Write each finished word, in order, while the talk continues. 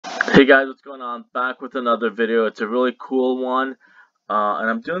Hey guys, what's going on? Back with another video. It's a really cool one. And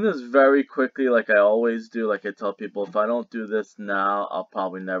I'm doing this very quickly like I always do. Like I tell people, if I don't do this now, I'll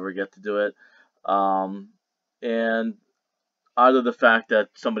probably never get to do it. Um, and either the fact that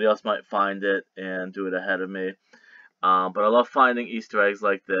somebody else might find it and do it ahead of me. But I love finding Easter eggs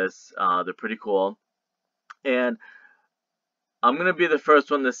like this. They're pretty cool. And I'm going to be the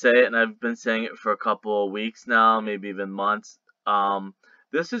first one to say it, and I've been saying it for a couple of weeks now, maybe even months.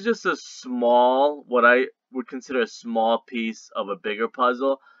 This is just a small, what I would consider a small piece of a bigger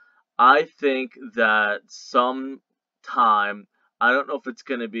puzzle. I think that sometime, I don't know if it's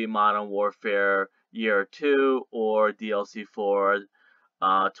going to be Modern Warfare Year 2 or DLC 4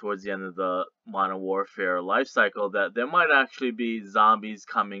 towards the end of the Modern Warfare life cycle, that there might actually be zombies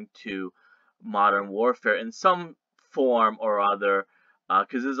coming to Modern Warfare in some form or other.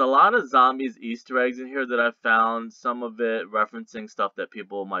 Because there's a lot of zombies Easter eggs in here that I've found, some of it referencing stuff that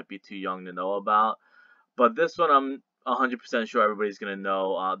people might be too young to know about. But this one, I'm 100% sure everybody's going to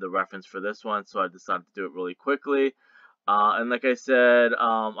know the reference for this one, so I decided to do it really quickly. And like I said,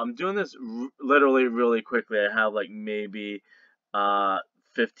 I'm doing this literally really quickly. I have like maybe uh,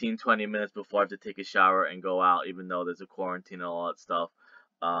 15-20 minutes before I have to take a shower and go out, even though there's a quarantine and all that stuff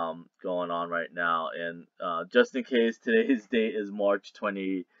going on right now. And just in case, today's date is March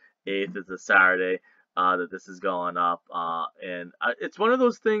 28th. It's a Saturday that this is going up. And it's one of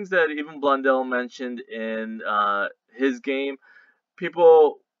those things that even Blundell mentioned in his game.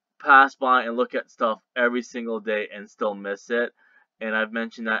 People pass by and look at stuff every single day and still miss it. And I've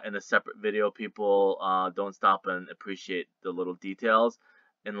mentioned that in a separate video. People don't stop and appreciate the little details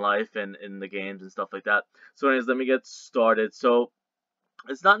in life and in the games and stuff like that. So anyways, let me get started. So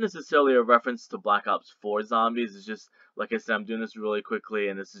it's not necessarily a reference to Black Ops 4 zombies. It's just, like I said, I'm doing this really quickly,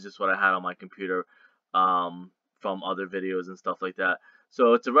 and this is just what I had on my computer from other videos and stuff like that.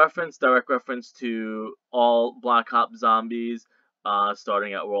 So it's a reference, direct reference to all Black Ops zombies,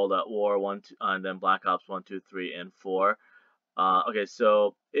 starting at World at War 1, 2, and then Black Ops 1, 2, 3, and 4. Okay,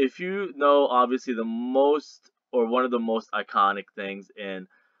 so if you know, obviously the most, or one of the most iconic things in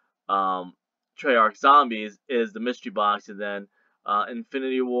um, Treyarch Zombies is the mystery box, and then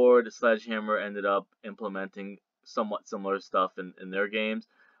Infinity Ward, Sledgehammer ended up implementing somewhat similar stuff in their games.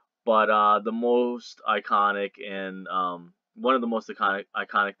 But the most iconic and one of the most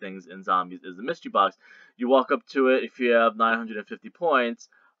iconic things in Zombies is the mystery box. You walk up to it if you have 950 points,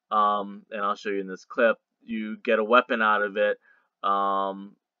 and I'll show you in this clip. You get a weapon out of it,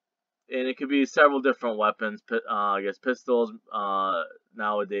 and it could be several different weapons. I guess pistols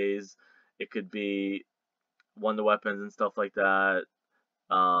nowadays. It could be wonder weapons and stuff like that.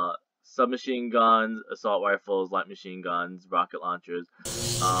 Uh, Submachine guns, assault rifles, light machine guns, rocket launchers.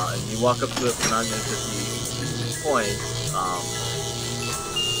 And you walk up to it for 950 points.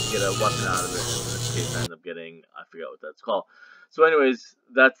 You get a weapon out of it. And in this case, I end up getting, I forget what that's called. So anyways,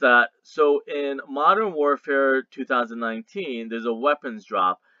 that's that. So in Modern Warfare 2019, there's a weapons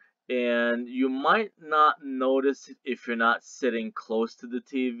drop. And you might not notice it if you're not sitting close to the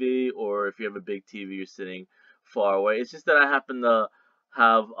TV, or if you have a big TV, you're sitting far away. It's just that I happen to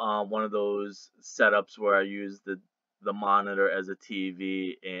have one of those setups where I use the monitor as a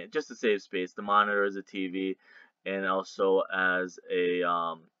TV, and just to save space, the monitor as a TV, and also as a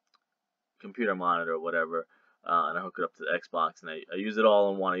computer monitor or whatever. And I hook it up to the Xbox, and I use it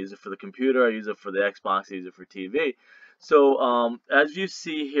all in one. I use it for the computer, I use it for the Xbox, I use it for TV. So as you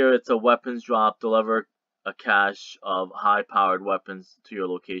see here, it's a weapons drop. Deliver a cache of high-powered weapons to your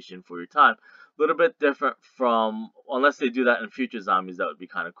location for your time. A little bit different from, unless they do that in future zombies, that would be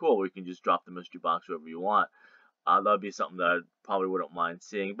kind of cool, where you can just drop the mystery box wherever you want. That would be something that I probably wouldn't mind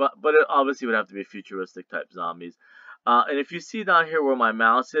seeing, but it obviously would have to be futuristic type zombies. And if you see down here where my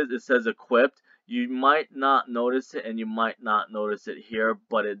mouse is, it says equipped. You might not notice it, and you might not notice it here,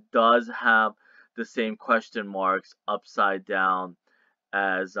 but it does have the same question marks upside down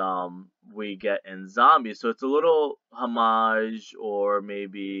as we get in zombies. So it's a little homage, or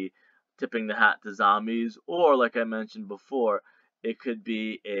maybe tipping the hat to zombies, or like I mentioned before, it could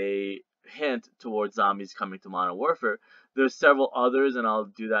be a hint towards zombies coming to Modern Warfare. There's several others, and I'll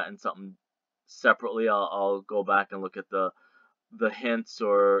do that in something separately. I'll go back and look at the hints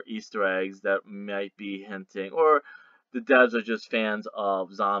or Easter eggs that might be hinting, or the devs are just fans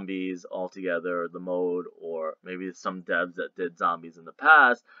of zombies altogether, the mode, or maybe some devs that did zombies in the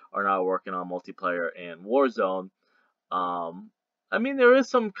past are now working on multiplayer and Warzone. I mean, there is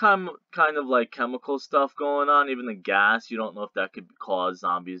some kind of like chemical stuff going on. Even the gas, you don't know if that could cause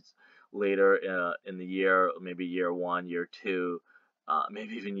zombies later in the year, maybe year 1, year 2,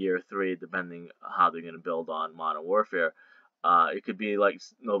 maybe even year 3, depending how they're going to build on Modern Warfare. It could be like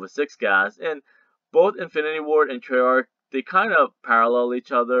Nova 6 gas, and both Infinity Ward and Treyarch, they kind of parallel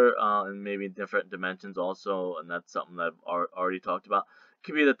each other in maybe different dimensions also, and that's something that I've already talked about. It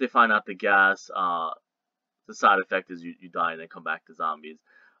could be that they find out the gas, the side effect is you die and then come back to zombies.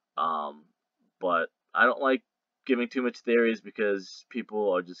 Um, but I don't like giving too much theories because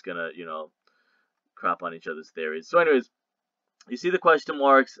people are just gonna, crap on each other's theories. So anyways, you see the question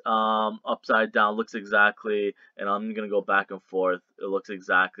marks upside down, looks exactly, and I'm going to go back and forth, it looks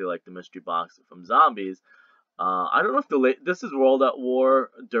exactly like the mystery box from Zombies. I don't know if this is World at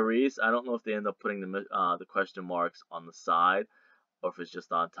War Doris. I don't know if they end up putting the question marks on the side or if it's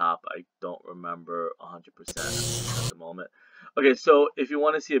just on top. I don't remember 100% at the moment. Okay, so if you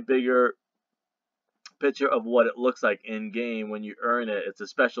want to see a bigger picture of what it looks like in game when you earn it, it's a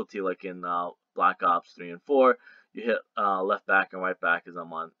specialty like in Black Ops 3 and 4. You hit left back and right back as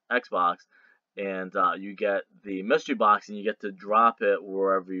I'm on Xbox, and you get the mystery box and you get to drop it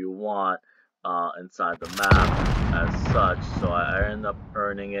wherever you want inside the map as such. So I end up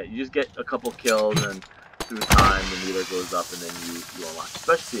earning it. You just get a couple kills, and through time the meter goes up, and then you unlock the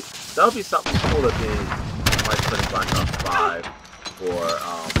specialty. That would be something cool that they might put in Black Ops 5 for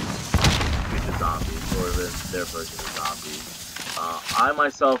future zombies, or their version of zombies. I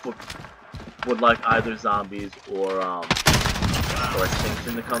myself would like either zombies or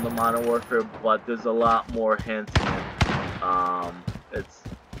extinction to come to Modern Warfare, but there's a lot more hints, and it's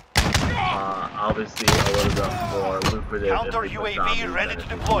obviously a little bit more lucrative Counter if they put UAV zombies ready than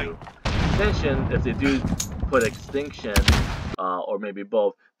to if deploy. they do extinction. If they do put extinction, or maybe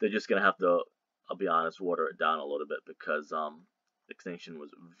both, they're just gonna have to, I'll be honest, water it down a little bit because extinction was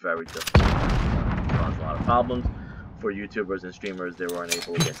very difficult, caused a lot of problems for YouTubers and streamers. They weren't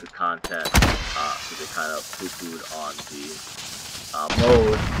able to get good content, so they kind of poo-pooed on the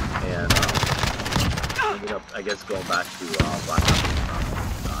mode, and ended up, I guess, going back to Black Ops.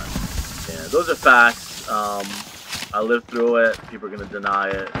 And those are facts. I lived through it. People are gonna deny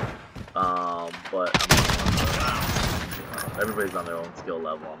it, but everybody's on their own skill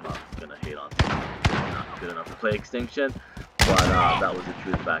level. I'm not gonna hate on someone who's not good enough to play Extinction, but that was the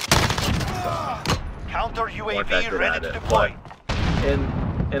truth back then. Counter UAV ready to deploy. But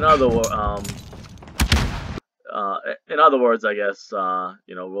in other words, I guess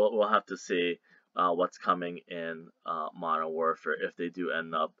we'll have to see what's coming in Modern Warfare if they do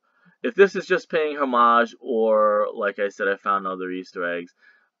end up. If this is just paying homage, or like I said, I found other Easter eggs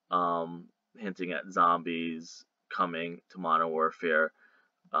hinting at zombies coming to Modern Warfare.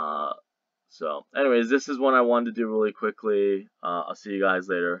 So, anyways, this is one I wanted to do really quickly. I'll see you guys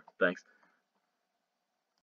later. Thanks.